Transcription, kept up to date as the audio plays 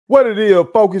What it is,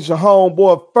 focus your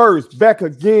homeboy first. Back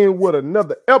again with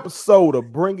another episode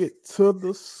of Bring It to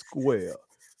the Square.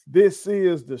 This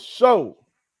is the show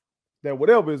that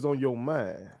whatever is on your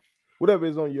mind, whatever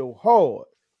is on your heart,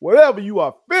 whatever you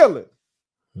are feeling,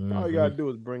 all you gotta do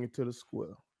is bring it to the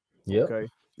square. Yep. Okay.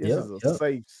 This is a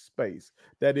safe space.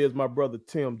 That is my brother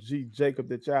Tim G. Jacob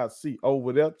that y'all see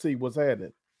over there. T, what's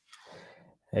happening?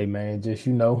 Hey man, just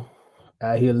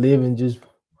out here living, just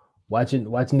watching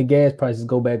the gas prices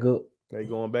go back up. They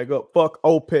going back up. Fuck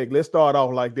OPEC. Let's start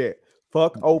off like that.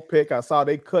 Fuck OPEC. I saw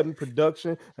they cutting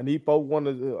production, and these folks want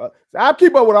to. I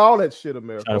keep up with all that shit,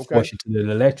 America. Trying to force you to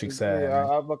the electric side.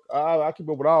 Yeah, I keep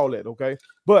up with all that. Okay,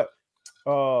 but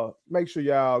make sure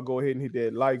y'all go ahead and hit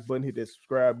that like button, hit that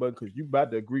subscribe button, because you about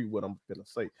to agree with what I'm finna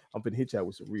say. I'm finna hit y'all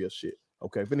with some real shit.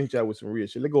 Okay, finna hit y'all with some real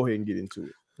shit. Let's go ahead and get into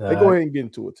it. Let's go ahead and get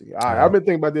into it. All right, I've been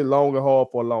thinking about this long and hard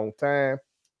for a long time.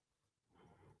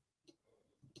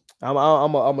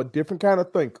 I'm a different kind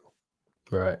of thinker.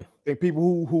 Right. I think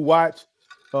people who watch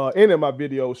any of my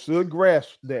videos should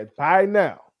grasp that by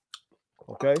now.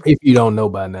 Okay. If you don't know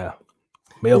by now,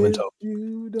 Melvin told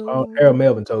you. Harold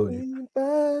Melvin told you.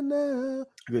 By now.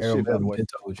 Good Harold shit, by the Melvin way.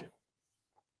 told you.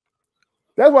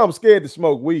 That's why I'm scared to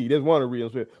smoke weed. That's one of the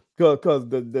reasons. Because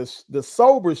the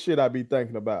sober shit I be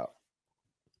thinking about.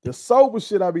 The sober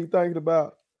shit I be thinking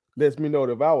about lets me know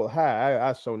that if I was high,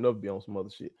 I sure enough be on some other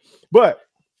shit. But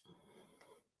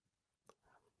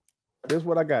here's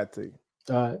what I got to you.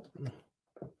 All right.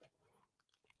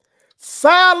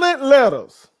 Silent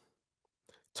letters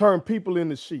turn people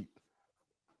into sheep.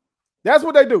 That's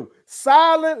what they do.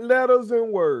 Silent letters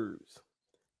and words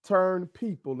turn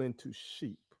people into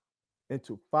sheep,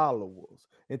 into followers,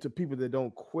 into people that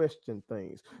don't question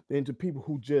things, into people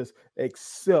who just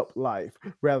accept life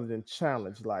rather than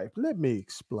challenge life. Let me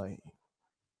explain.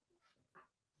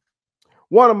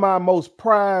 One of my most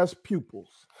prized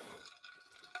pupils,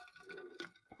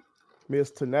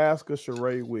 Miss Tanaska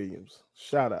Sheree Williams.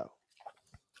 Shout out.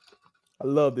 I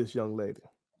love this young lady.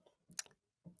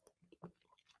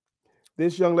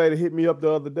 This young lady hit me up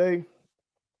the other day,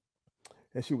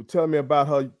 and she was telling me about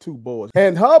her two boys.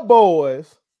 And her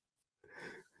boys,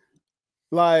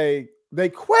 like, they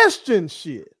question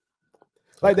shit.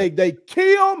 Like, they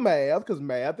kill math, because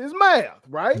math is math,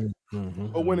 right? Mm-hmm.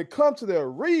 But when it comes to their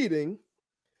reading,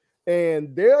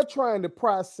 and they're trying to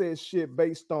process shit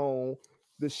based on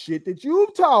the shit that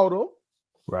you've taught them.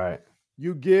 Right.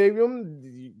 You gave them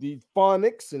the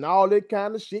phonics and all that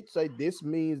kind of shit. Say this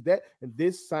means that, and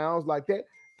this sounds like that.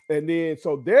 And then,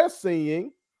 so they're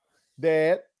seeing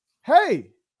that, hey,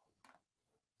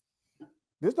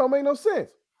 this don't make no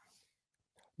sense.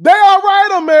 They are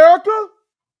right, America.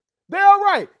 They are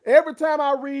right. Every time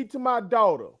I read to my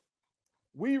daughter,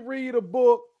 we read a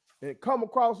book and come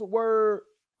across a word,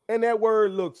 and that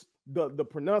word looks, the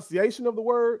pronunciation of the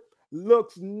word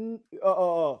looks,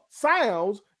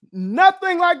 sounds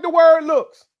nothing like the word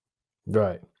looks.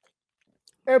 Right.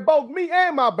 And both me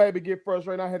and my baby get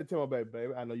frustrated. I had to tell my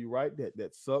baby, I know you're right.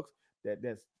 That sucks.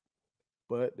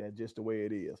 But that's just the way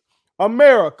it is.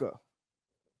 America.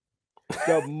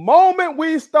 The moment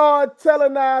we start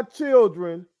telling our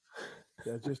children,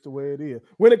 that's just the way it is.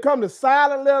 When it comes to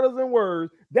silent letters and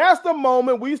words, that's the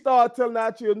moment we start telling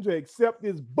our children to accept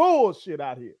this bullshit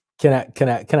out here. Can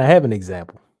I have an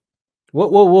example?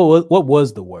 What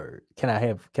was the word? Pick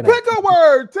a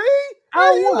word, T.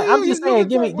 I'm just saying,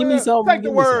 give me something.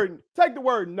 Take the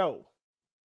word know.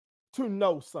 To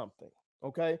know something.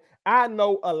 Okay. I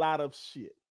know a lot of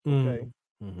shit. Okay.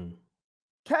 Mm-hmm.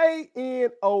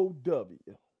 K-N-O-W.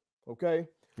 Okay.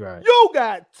 Right. You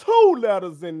got two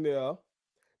letters in there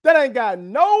that ain't got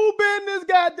no business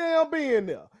goddamn being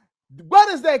there. What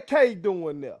is that K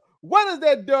doing there? What is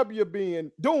that W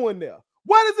doing there?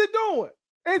 What is it doing?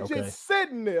 It's just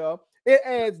sitting there. It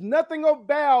adds nothing of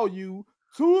value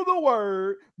to the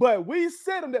word, but we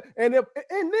sit them there. And if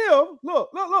look,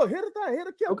 here's the thing, here's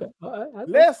the killer. Okay. All right.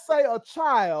 Let's say a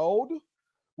child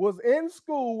was in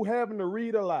school having to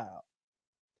read aloud.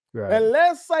 Right. And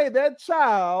let's say that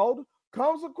child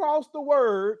comes across the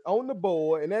word on the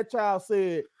board, and that child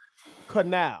said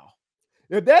canal.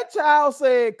 If that child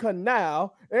said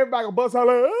canal, everybody gonna bust out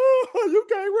like, oh, you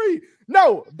can't read.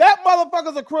 No, that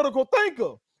motherfucker's a critical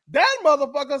thinker. That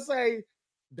motherfucker say,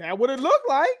 that what it look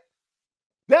like.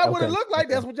 That what it look like.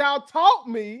 That's what y'all taught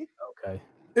me. Okay.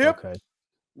 If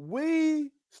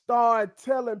we start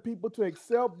telling people to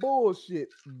accept bullshit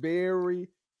very,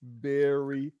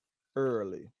 very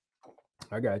early.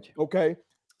 I got you. Okay.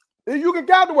 You can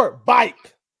count the word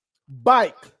bike.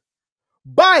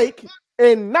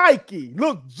 And Nike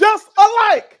look just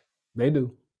alike. They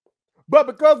do. But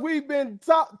because we've been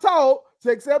taught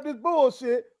to accept this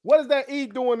bullshit. What is that E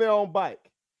doing there on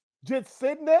bike? Just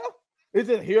sitting there? Is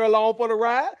it here along for the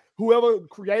ride? Whoever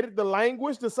created the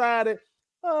language decided,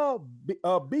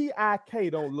 B-I-K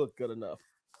don't look good enough.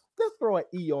 Let's throw an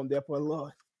E on there for a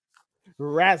little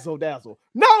razzle dazzle.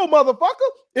 No, motherfucker.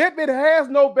 If it has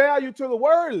no value to the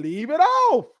word, leave it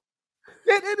off.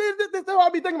 That's what I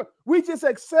be thinking about. We just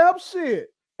accept shit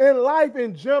in life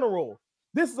in general.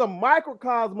 This is a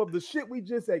microcosm of the shit we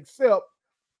just accept.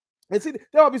 And see,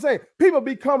 they'll be saying, people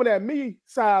be coming at me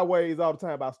sideways all the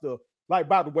time about stuff, like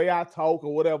about the way I talk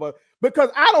or whatever, because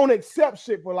I don't accept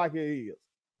shit for like it is.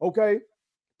 Okay?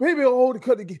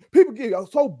 People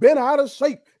get so bent out of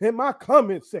shape in my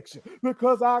comment section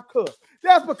because I cuss.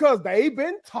 That's because they've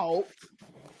been taught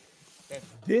that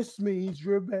this means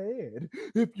you're bad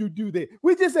if you do that.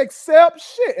 We just accept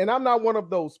shit, and I'm not one of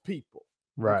those people.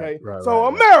 Right. Okay? So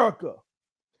America,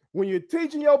 when you're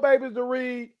teaching your babies to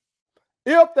read,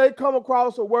 if they come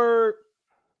across a word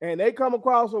and they come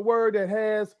across a word that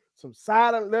has some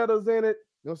silent letters in it,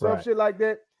 some shit like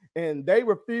that, and they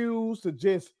refuse to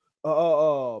just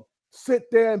sit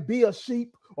there and be a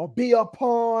sheep or be a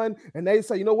pawn, and they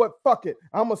say, you know what, fuck it,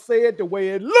 I'm gonna say it the way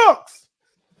it looks.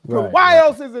 Why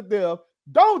else is it there?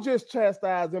 Don't just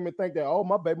chastise them and think that, oh,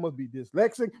 my baby must be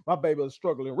dyslexic, my baby is a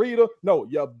struggling reader. No,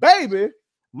 your baby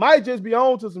might just be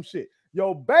on to some shit.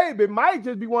 Your baby might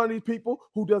just be one of these people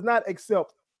who does not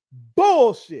accept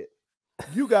bullshit.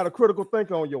 You got a critical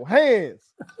thinker on your hands.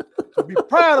 So be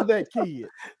proud of that kid.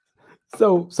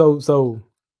 So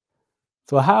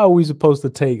how are we supposed to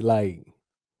take like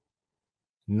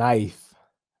knife?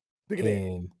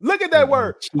 Look at that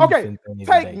word. Okay,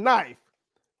 take knife.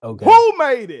 Okay. Who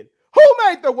made it? Who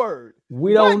made the word?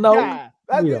 We don't know.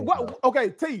 Okay,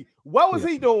 T, what was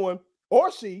he doing?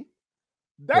 Or she?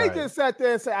 They just sat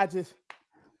there and said,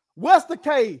 what's the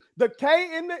K? The K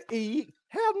and the E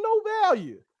have no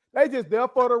value. They just there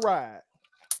for the ride.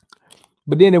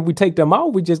 But then if we take them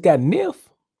out, we just got NIF.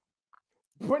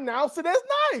 Pronounce it as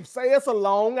knife. Say it's a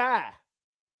long I.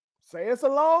 Say it's a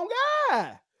long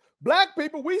I. Black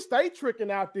people, we stay tricking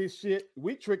out this shit.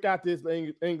 We trick out this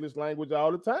English language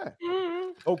all the time.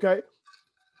 Okay.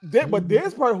 But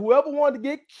this part, whoever wanted to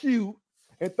get cute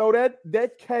and throw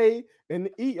that K and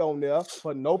the E on there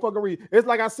for no fucking reason. It's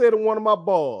like I said in one of my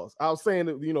bars. I was saying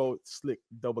that, slick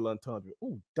double entendre.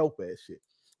 Ooh, dope ass shit.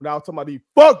 When I was talking about these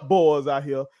fuck boys out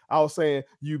here, I was saying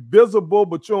you visible,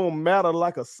 but you don't matter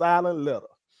like a silent letter.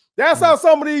 That's how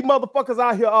some of these motherfuckers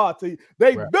out here are to you.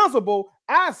 They visible.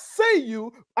 I see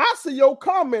you. I see your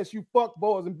comments, you fuck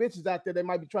boys and bitches out there. They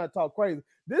might be trying to talk crazy.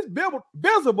 This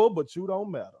visible, but you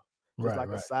don't matter. It's like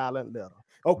a silent letter.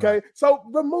 Okay, so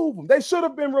remove them. They should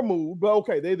have been removed, but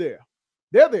okay, they're there.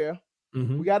 They're there.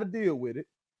 We got to deal with it.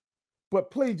 But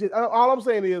please, just, all I'm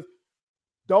saying is,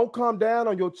 don't come down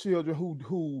on your children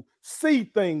who see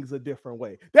things a different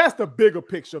way. That's the bigger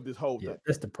picture of this whole thing.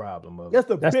 That's the problem of it. That's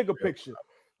the bigger picture.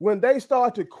 When they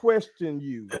start to question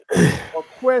you or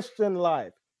question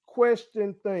life,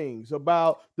 question things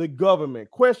about the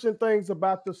government, question things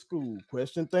about the school,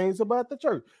 question things about the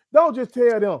church, don't just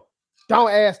tell them,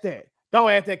 don't ask that.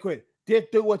 Don't ask that question.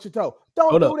 Just do what you're told.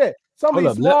 Don't do that. Some of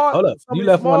these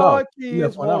smart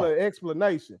kids want an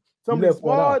explanation. Some of these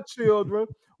smart children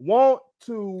want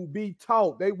to be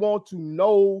taught. They want to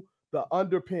know the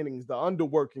underpinnings, the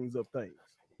underworkings of things.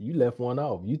 You left one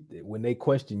off. When they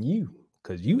question you,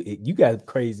 because you got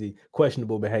crazy,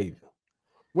 questionable behavior.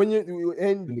 When the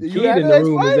kid in the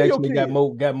room has actually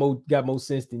got more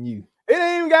sense than you. It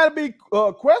ain't even got to be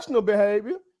questionable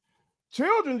behavior.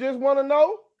 Children just want to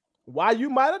know why you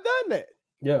might have done that.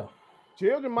 Yeah.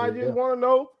 Children might just want to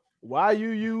know why you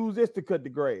use this to cut the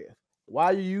grass.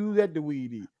 Why you use that to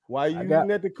weed eat. Why you using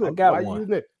that to cook. Why you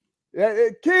using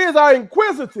that? Kids are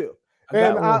inquisitive.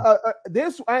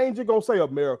 This, I ain't just going to say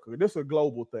America. This is a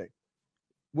global thing.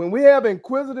 When we have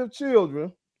inquisitive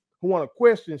children who want to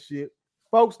question shit,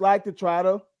 folks like to try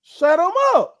to shut them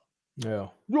up. Yeah.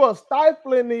 You are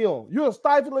stifling them. You are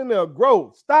stifling their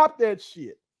growth. Stop that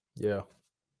shit. Yeah.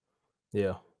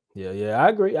 I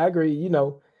agree.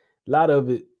 A lot of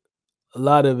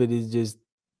it is just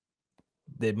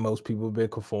that most people have been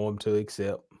conformed to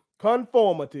accept.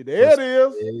 Conformity. There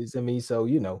it is. I mean, so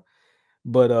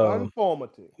but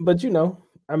conformity. But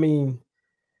I mean,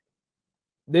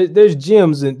 there's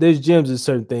gems in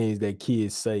certain things that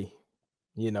kids say.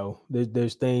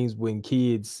 There's things when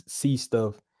kids see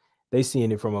stuff, they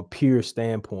seeing it from a pure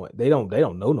standpoint. They don't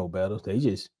know no better. They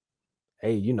just,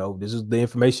 hey, this is the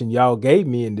information y'all gave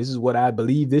me, and this is what I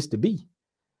believe this to be.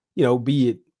 Be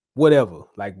it whatever,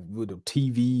 like with the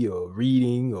TV or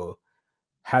reading or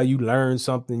how you learn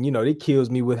something. It kills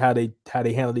me with how they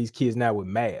handle these kids now with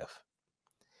math.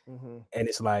 And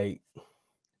it's like,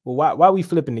 well, why we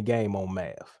flipping the game on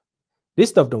math? This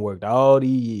stuff done worked all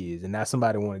these years, and now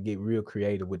somebody want to get real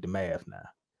creative with the math now.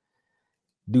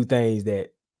 Do things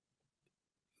that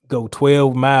go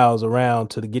 12 miles around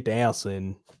to get the answer,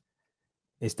 and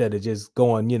instead of just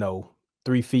going,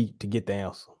 3 feet to get the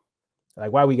answer.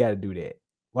 Like, why we got to do that?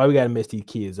 Why we got to mess these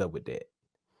kids up with that?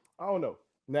 I don't know.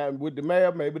 Now with the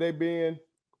math, maybe they being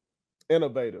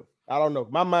innovative. I don't know.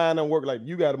 My mind don't work like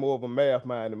you got more of a math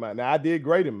mind than mine. Now I did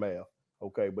great in math,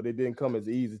 okay, but it didn't come as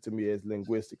easy to me as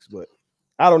linguistics. But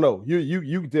I don't know. You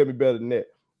can tell me better than that.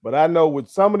 But I know with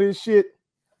some of this shit,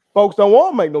 folks don't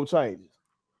want to make no changes.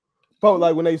 Folks,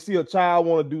 like when they see a child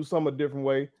want to do something a different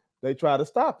way, they try to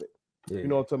stop it. Yeah. You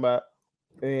know what I'm talking about?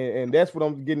 And that's what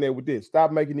I'm getting at with this.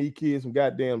 Stop making these kids some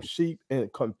goddamn sheep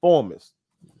and conformists.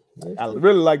 I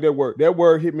really like that word. That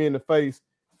word hit me in the face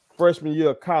freshman year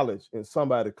of college in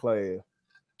somebody's class.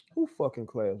 Who fucking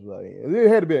class was I in? It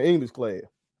had to be an English class.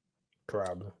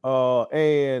 Probably.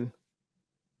 And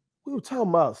we were talking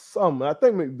about something. I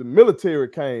think the military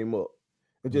came up.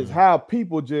 And just how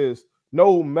people just,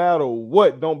 no matter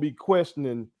what, don't be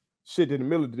questioning shit that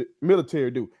the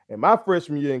military do. And my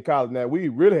freshman year in college, now we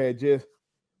really had just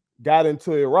got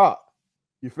into Iraq.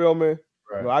 You feel me? Right.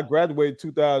 You know, I graduated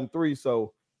 2003,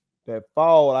 so that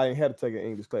fall I ain't had to take an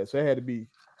English class. So it had to be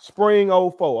spring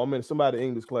 04. I'm in somebody's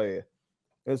English class.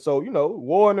 And so,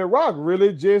 war in Iraq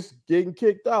really just getting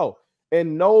kicked out.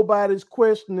 And nobody's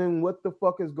questioning what the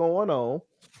fuck is going on.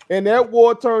 And that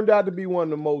war turned out to be one of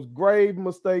the most grave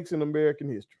mistakes in American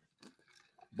history.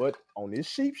 But on this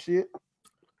sheep shit,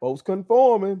 folks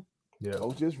conforming. Yeah.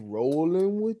 Folks just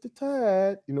rolling with the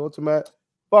tide. You know what I'm talking about?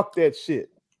 Fuck that shit.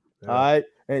 Yeah. All right.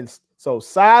 And so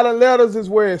silent letters is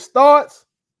where it starts,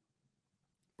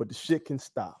 but the shit can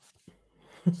stop.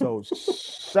 So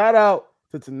shout out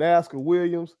to Tanaska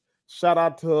Williams. Shout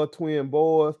out to her twin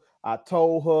boys. I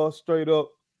told her straight up,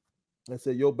 I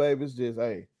said, your babies just,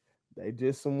 hey, they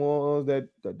just some ones that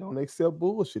don't accept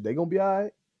bullshit. They gonna be all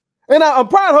right. And I'm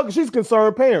proud of her because she's a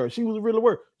concerned parent. She was really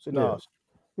worried. She said,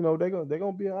 no, they gonna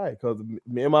be all right. Because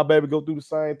me and my baby go through the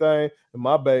same thing. And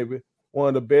my baby, one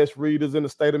of the best readers in the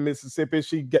state of Mississippi,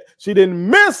 she didn't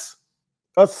miss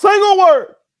a single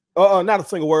word. Not a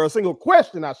single word, a single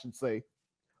question, I should say,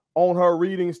 on her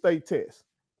reading state test.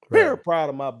 Very proud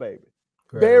of my baby.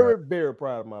 Very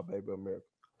proud of my baby, America.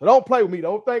 So don't play with me.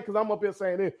 Don't think because I'm up here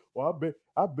saying this. Well,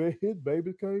 I bet his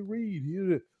baby can't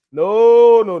read.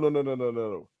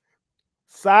 No.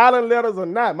 Silent letters or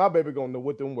not, my baby gonna know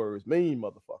what them words mean,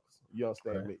 motherfuckers. You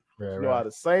understand me? You know how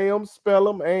to say them, spell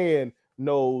them, and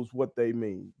knows what they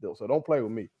mean. So don't play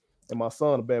with me. And my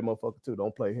son a bad motherfucker too.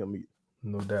 Don't play him either.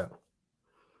 No doubt.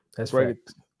 That's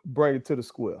bring it to the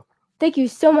square. Thank you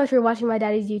so much for watching my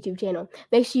daddy's YouTube channel.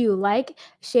 Make sure you like,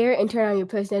 share, and turn on your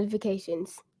post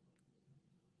notifications.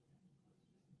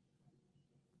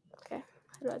 Okay,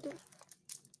 how do I do it?